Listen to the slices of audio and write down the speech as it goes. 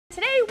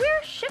Today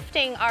we're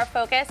shifting our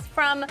focus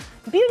from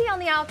beauty on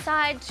the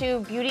outside to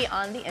beauty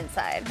on the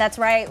inside. That's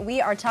right, we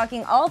are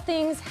talking all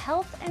things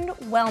health and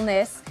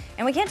wellness,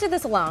 and we can't do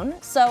this alone,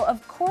 so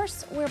of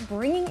course we're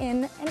bringing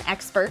in an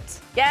expert.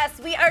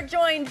 Yes, we are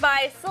joined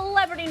by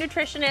celebrity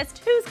nutritionists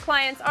whose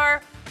clients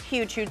are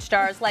huge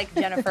stars like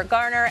Jennifer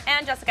Garner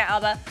and Jessica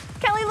Alba.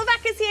 Kelly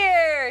LeVeque is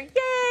here!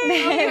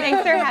 Yay!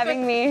 Thanks for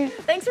having me.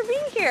 Thanks for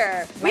being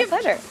here. My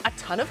pleasure. A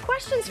ton of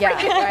questions for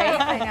Yeah, you. right?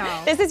 I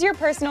know. This is your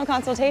personal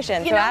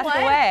consultation, You so know ask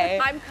what?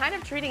 away. I'm kind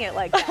of treating it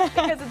like that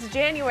because it's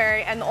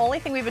January and the only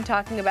thing we've been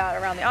talking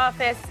about around the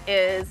office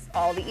is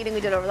all the eating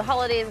we did over the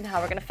holidays and how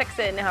we're going to fix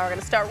it and how we're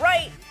going to start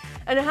right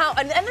and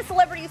and the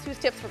celebrities whose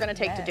tips we're going to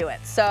take to do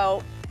it.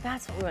 So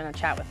that's what we want to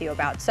chat with you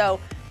about. So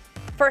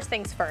first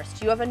things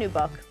first, you have a new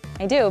book.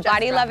 I do.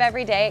 Body Love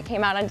Every Day. It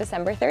came out on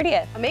December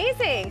 30th.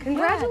 Amazing.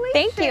 Congratulations.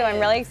 Thank you. I'm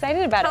really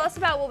excited about Tell it. us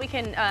about what we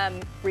can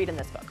read in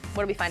this book.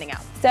 What are we finding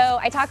out? So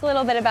I talk a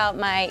little bit about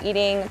my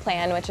eating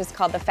plan, which is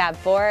called the Fab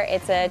Four.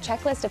 It's a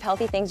checklist of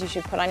healthy things you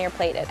should put on your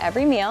plate at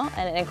every meal,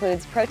 and it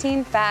includes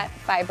protein, fat,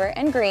 fiber,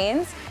 and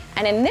greens.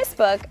 And in this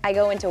book, I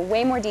go into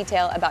way more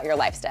detail about your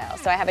lifestyle.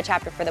 So I have a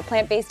chapter for the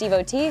plant-based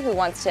devotee who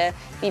wants to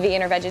be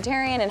vegan or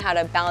vegetarian and how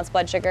to balance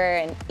blood sugar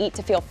and eat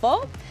to feel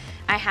full.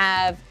 I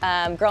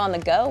have Girl on the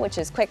Go, which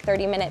is quick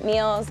 30-minute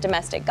meals,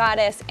 Domestic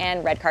Goddess,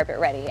 and Red Carpet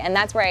Ready. And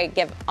that's where I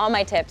give all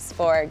my tips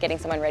for getting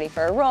someone ready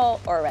for a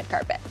roll or a red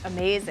carpet.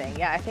 Amazing.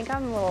 Yeah, I think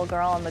I'm a little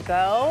girl on the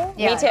go.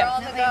 Yeah, me too. Girl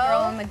on the go. Girl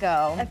on the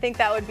go. I think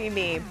that would be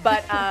me.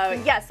 But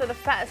yeah, so the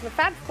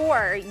Fab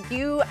Four,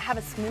 you have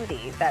a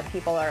smoothie that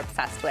people are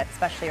obsessed with,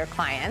 especially your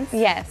clients.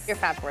 Yes. Your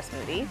Fab Four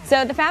smoothie.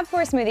 So the Fab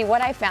Four smoothie,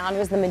 what I found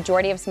was the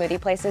majority of smoothie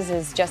places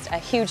is just a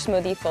huge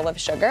smoothie full of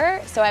sugar.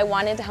 So I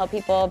wanted to help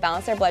people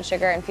balance their blood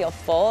sugar and feel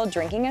full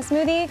drinking a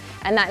smoothie,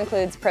 and that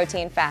includes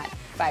protein, fat,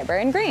 fiber,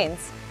 and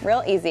greens.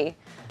 Real easy.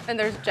 And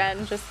there's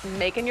Jen just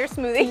making your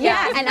smoothie.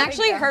 Yeah, and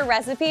actually her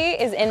recipe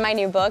is in my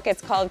new book.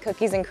 It's called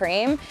Cookies and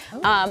Cream.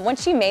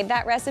 Once she made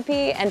that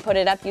recipe and put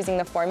it up using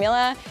the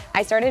formula,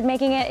 I started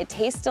making it. It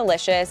tastes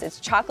delicious. It's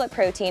chocolate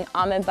protein,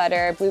 almond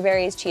butter,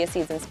 blueberries, chia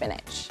seeds, and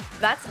spinach.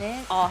 That's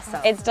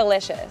awesome. It's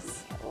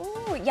delicious.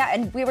 Ooh, yeah,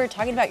 and we were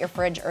talking about your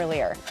fridge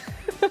earlier.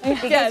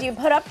 Because you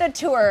put up the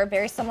tour,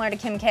 very similar to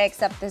Kim K,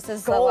 except this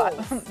is a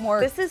lot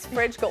more. This is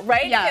fridge gold,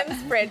 right? Yeah.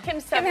 Kim's fridge.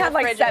 Kim's Kim several had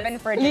like fridges. 7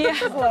 fridges.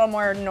 This is a little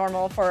more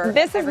normal for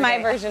This is my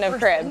everyday version of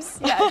cribs.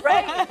 Yeah,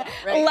 right.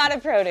 A lot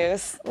of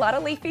produce. A lot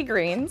of leafy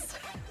greens.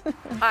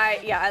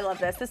 I love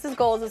this. This is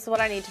goals. This is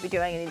what I need to be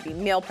doing. I need to be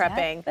meal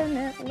prepping.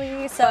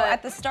 Definitely. So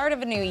at the start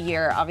of a new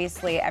year,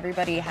 obviously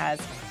everybody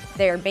has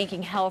their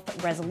making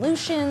health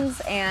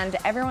resolutions, and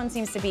everyone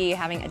seems to be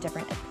having a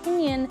different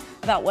opinion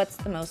about what's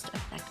the most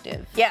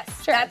effective.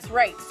 Yes, that's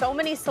right. So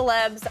many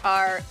celebs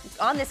are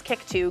on this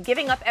kick too,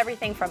 giving up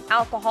everything from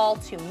alcohol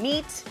to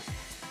meat.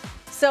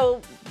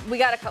 So we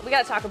gotta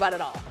talk about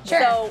it all. Sure.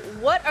 So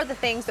what are the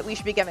things that we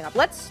should be giving up?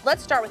 Let's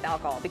start with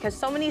alcohol, because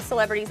so many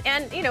celebrities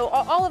and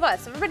all of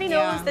us, everybody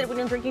knows that when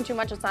you're drinking too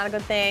much, it's not a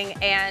good thing,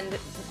 and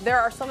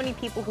there are so many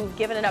people who've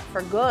given it up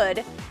for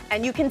good,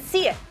 and you can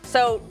see it.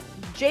 So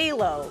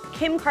J-Lo,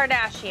 Kim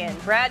Kardashian,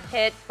 Brad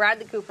Pitt,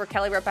 Bradley Cooper,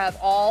 Kelly Ripa have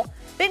all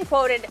been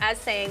quoted as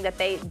saying that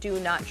they do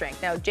not drink.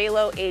 Now,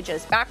 J-Lo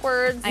ages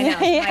backwards. I know.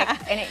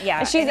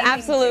 Yeah. She's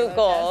absolute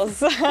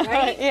goals.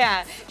 Right?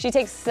 Yeah. She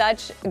takes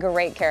such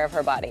great care of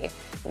her body.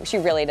 She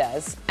really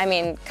does. I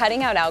mean,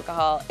 cutting out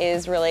alcohol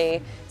is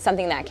really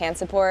something that can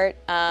support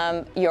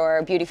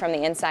your beauty from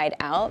the inside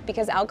out,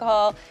 because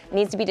alcohol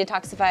needs to be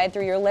detoxified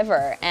through your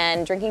liver,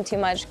 and drinking too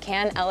much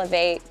can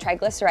elevate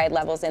triglyceride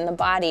levels in the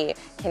body,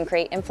 can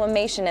create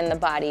inflammation in the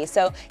body.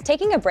 So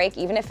taking a break,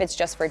 even if it's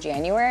just for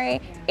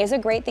January, is a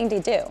great thing to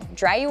do.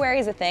 Dryuary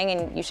is a thing,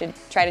 and you should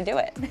try to do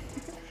it.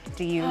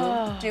 Do you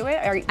do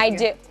it? I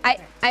do.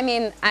 I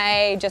mean,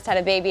 I just had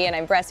a baby and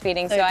I'm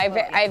breastfeeding, so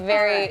I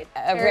very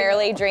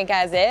rarely drink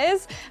as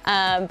is.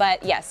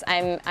 But yes,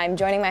 I'm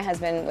joining my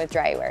husband with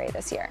Dryuary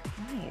this year.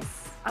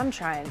 Nice. I'm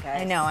trying,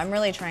 guys. I know. I'm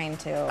really trying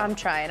to. I'm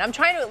trying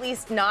to at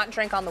least not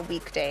drink on the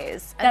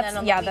weekdays, and then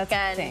on the weekend,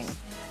 that's the thing.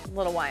 a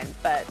little wine.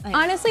 But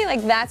Honestly,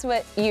 like that's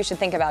what you should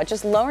think about,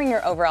 just lowering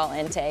your overall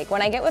intake.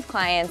 When I get with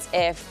clients,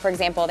 if, for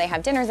example, they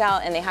have dinners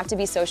out and they have to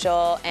be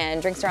social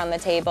and drinks are on the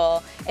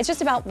table, it's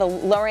just about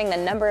lowering the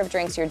number of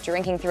drinks you're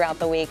drinking throughout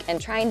the week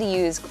and trying to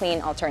use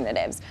clean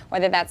alternatives,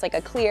 whether that's like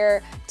a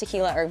clear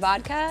tequila or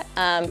vodka,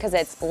 because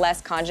it's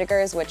less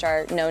conjugars, which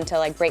are known to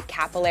like break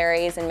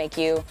capillaries and make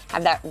you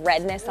have that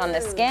redness on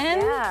the skin.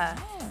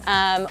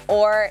 yeah.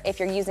 Or if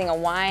you're using a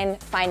wine,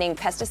 finding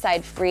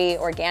pesticide-free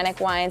organic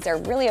wines. They're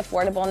really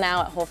affordable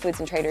now at Whole Foods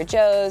and Trader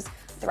Joe's.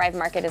 Thrive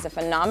Market is a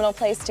phenomenal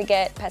place to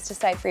get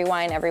pesticide-free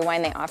wine. Every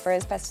wine they offer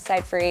is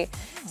pesticide-free.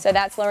 So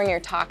that's lowering your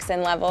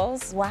toxin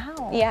levels.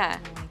 Wow. Yeah.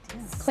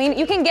 Clean.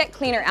 You can get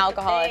cleaner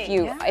alcohol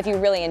if you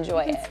really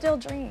enjoy it. Still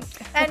drink.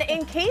 And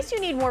in case you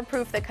need more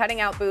proof that cutting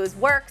out booze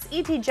works,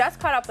 E.T. just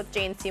caught up with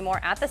Jane Seymour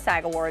at the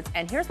SAG Awards,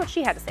 and here's what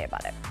she had to say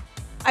about it.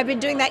 I've been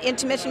doing that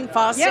intermittent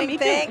fasting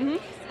thing,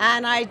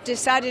 and I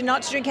decided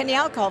not to drink any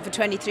alcohol for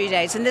 23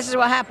 days, and this is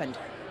what happened.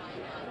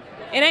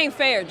 It ain't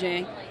fair,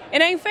 Jane.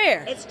 It ain't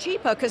fair. It's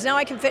cheaper because now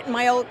I can fit in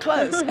my old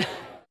clothes.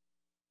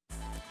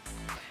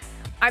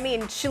 I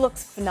mean, she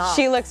looks phenomenal.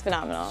 She looks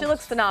phenomenal. She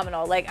looks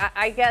phenomenal. Like,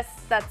 I guess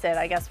that's it.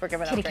 I guess we're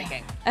giving up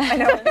drinking. I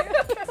know. I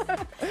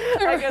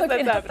guess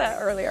that's happening.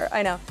 That earlier.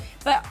 I know.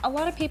 But a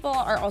lot of people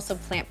are also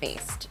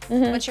plant-based.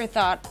 What's your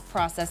thought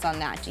process on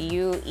that? Do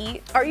you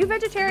eat? Are you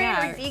vegetarian?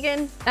 Are you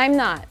vegan? I'm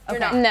not. You're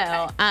not?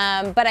 No.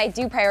 Okay. But I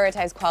do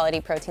prioritize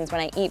quality proteins when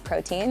I eat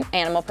protein,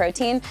 animal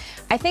protein.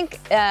 I think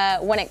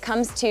when it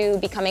comes to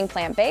becoming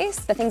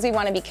plant-based, the things we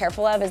want to be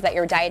careful of is that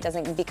your diet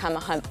doesn't become a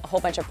whole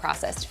bunch of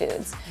processed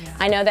foods. Yeah.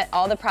 I know that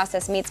all the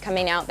processed meats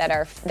coming out that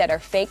are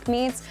fake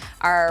meats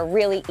are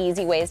really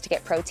easy ways to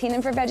get protein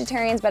in for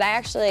vegetarians, but I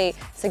actually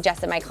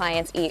suggest that my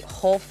clients eat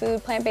whole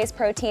food plant-based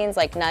proteins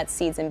like nuts,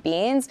 seeds, and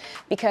beans,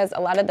 because a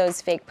lot of those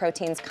fake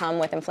proteins come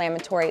with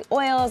inflammatory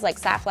oils like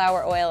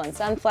safflower oil and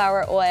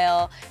sunflower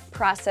oil,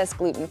 processed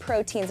gluten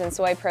proteins and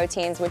soy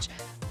proteins, which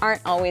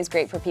aren't always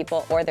great for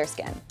people or their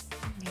skin.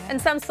 Yeah.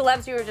 And some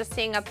celebs you were just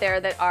seeing up there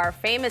that are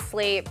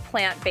famously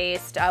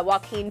plant-based,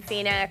 Joaquin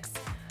Phoenix,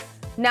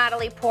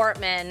 Natalie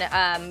Portman,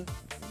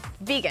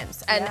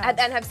 vegans, and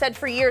have said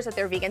for years that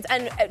they're vegans.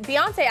 And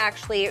Beyonce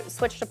actually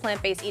switched to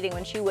plant-based eating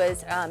when she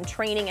was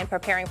training and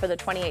preparing for the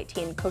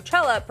 2018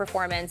 Coachella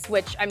performance,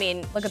 which, I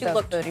mean, she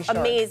looked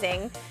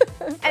amazing.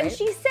 And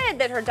she said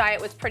that her diet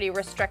was pretty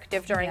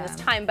restrictive during this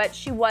time, but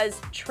she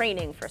was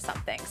training for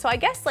something. So I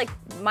guess, like,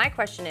 my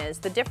question is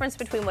the difference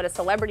between what a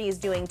celebrity is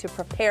doing to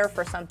prepare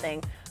for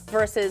something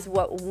versus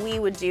what we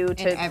would do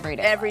to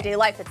everyday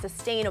life that's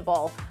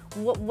sustainable.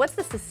 What's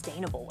the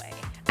sustainable way?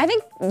 I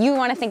think you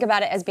want to think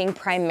about it as being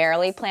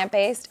primarily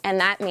plant-based, and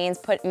that means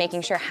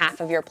making sure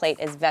half of your plate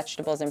is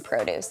vegetables and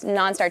produce.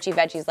 Non-starchy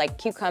veggies like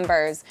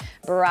cucumbers,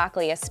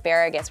 broccoli,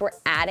 asparagus, we're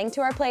adding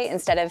to our plate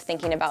instead of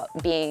thinking about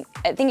living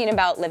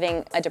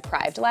a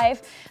deprived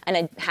life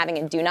and having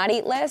a do not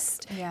eat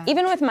list. Yeah.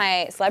 Even with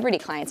my celebrity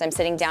clients, I'm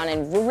sitting down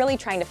and we're really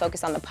trying to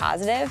focus on the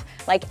positive,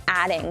 like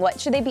adding, what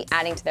should they be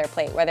adding to their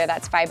plate, whether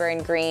that's fiber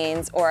and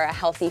greens or a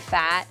healthy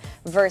fat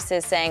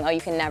versus saying, oh,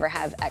 you can never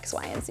have X,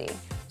 Y, and Z.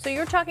 So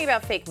you're talking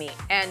about fake meat,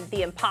 and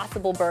the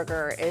Impossible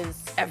Burger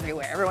is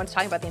everywhere. Everyone's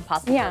talking about the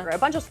Impossible Burger. A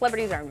bunch of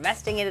celebrities are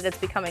investing in it. It's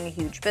becoming a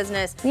huge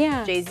business.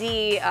 Yeah.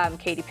 Jay-Z,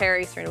 Katy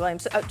Perry, Serena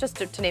Williams, just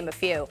to name a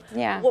few.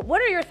 Yeah. What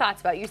are your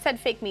thoughts about it? You said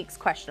fake meat's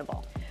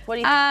questionable. What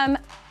do you think?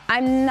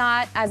 I'm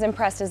not as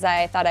impressed as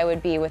I thought I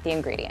would be with the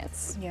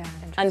ingredients. Yeah.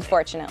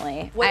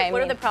 Unfortunately. What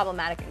are the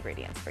problematic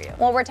ingredients for you?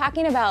 Well, we're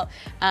talking about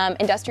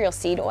industrial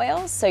seed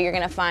oils. So you're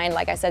going to find,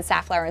 like I said,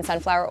 safflower and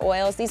sunflower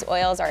oils. These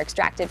oils are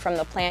extracted from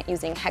the plant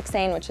using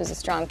hexane, which is a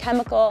strong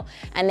chemical,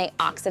 and they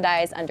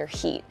oxidize under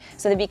heat.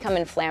 So they become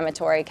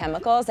inflammatory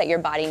chemicals that your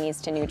body needs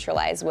to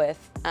neutralize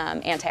with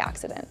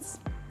antioxidants.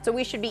 So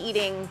we should be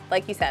eating,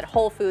 like you said,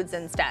 whole foods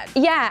instead.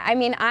 Yeah, I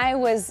mean, I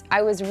was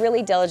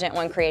really diligent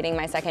when creating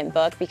my second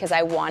book because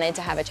I wanted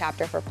to have a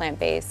chapter for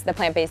plant-based, the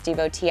plant-based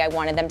devotee. I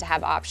wanted them to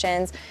have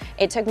options.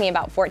 It took me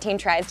about 14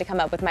 tries to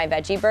come up with my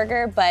veggie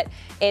burger, but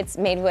it's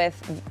made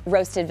with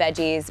roasted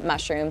veggies,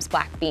 mushrooms,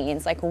 black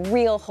beans, like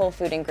real whole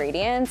food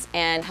ingredients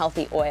and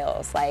healthy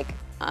oils. Like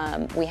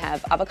we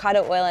have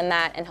avocado oil in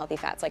that and healthy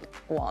fats like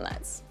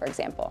walnuts, for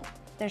example.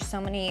 There's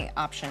so many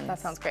options. That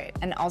sounds great.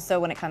 And also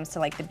when it comes to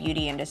like the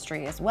beauty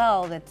industry as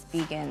well, that's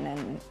vegan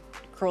and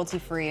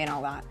cruelty-free and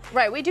all that.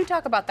 Right, we do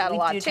talk about that a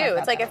lot too.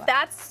 It's like if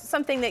that's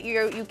something that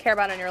you care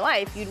about in your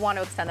life, you'd want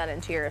to extend that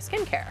into your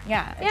skincare.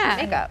 Yeah, yeah.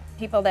 Makeup.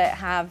 People that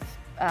have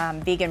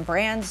vegan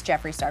brands,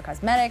 Jeffree Star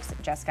Cosmetics,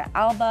 Jessica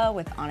Alba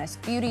with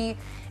Honest Beauty,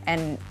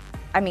 and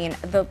I mean,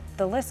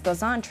 the list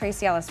goes on.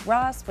 Tracee Ellis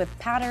Ross with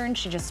Pattern,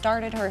 she just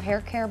started her hair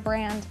care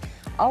brand.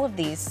 All of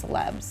these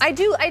celebs. I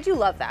do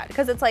love that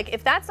because it's like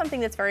if that's something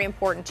that's very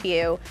important to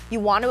you, you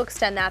want to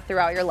extend that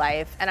throughout your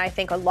life. And I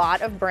think a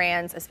lot of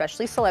brands,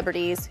 especially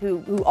celebrities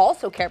who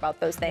also care about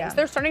those things,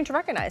 they're starting to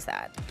recognize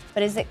that.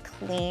 But is it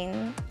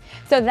clean?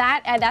 So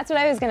that's what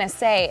I was gonna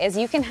say is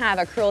you can have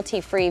a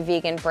cruelty-free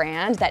vegan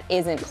brand that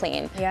isn't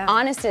clean. Yeah.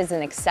 Honest is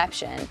an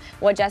exception.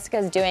 What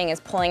Jessica's doing is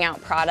pulling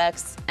out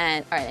products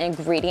and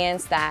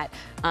ingredients that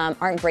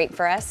aren't great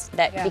for us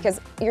because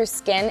your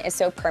skin is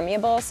so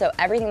permeable, so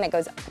everything that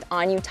goes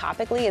on you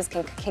topically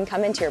can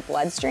come into your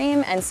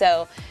bloodstream, and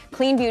so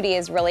clean beauty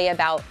is really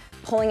about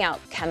pulling out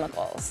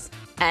chemicals.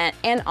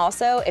 And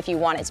also, if you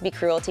want it to be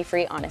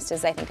cruelty-free, Honest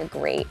is, I think, a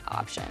great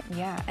option.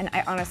 Yeah, and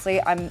I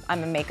honestly, I'm a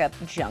makeup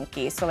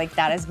junkie, so like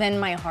that has been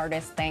my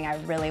hardest thing. I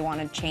really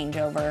want to change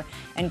over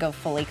and go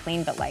fully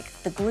clean, but like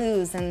the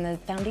glues and the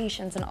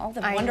foundations and all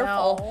the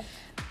wonderful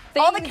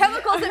all the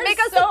chemicals that make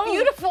us so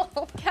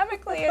beautiful.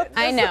 Chemically.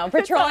 I know.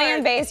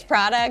 Petroleum-based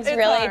products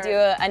really do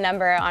a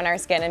number on our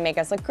skin and make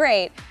us look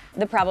great.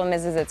 The problem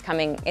is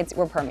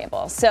we're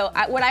permeable. So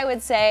what I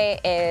would say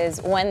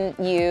is when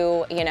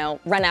you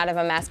run out of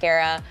a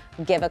mascara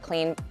give a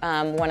clean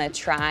one a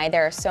try.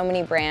 There are so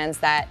many brands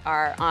that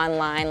are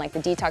online, like the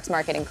Detox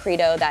Market and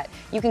Credo, that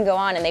you can go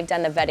on and they've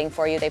done the vetting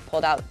for you. They've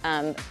pulled out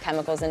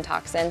chemicals and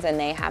toxins, and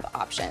they have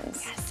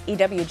options. Yes,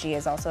 EWG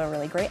is also a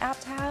really great app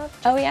to have.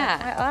 Oh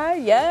yeah.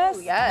 Yes.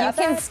 Ooh, yes.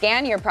 You can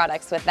scan your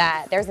products with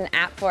that. There's an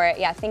app for it.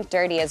 Yeah, Think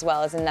Dirty as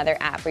well is another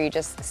app where you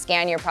just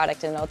scan your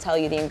product and it'll tell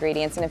you the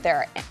ingredients and if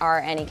there are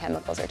any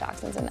chemicals or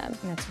toxins in them.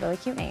 That's a really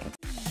cute name.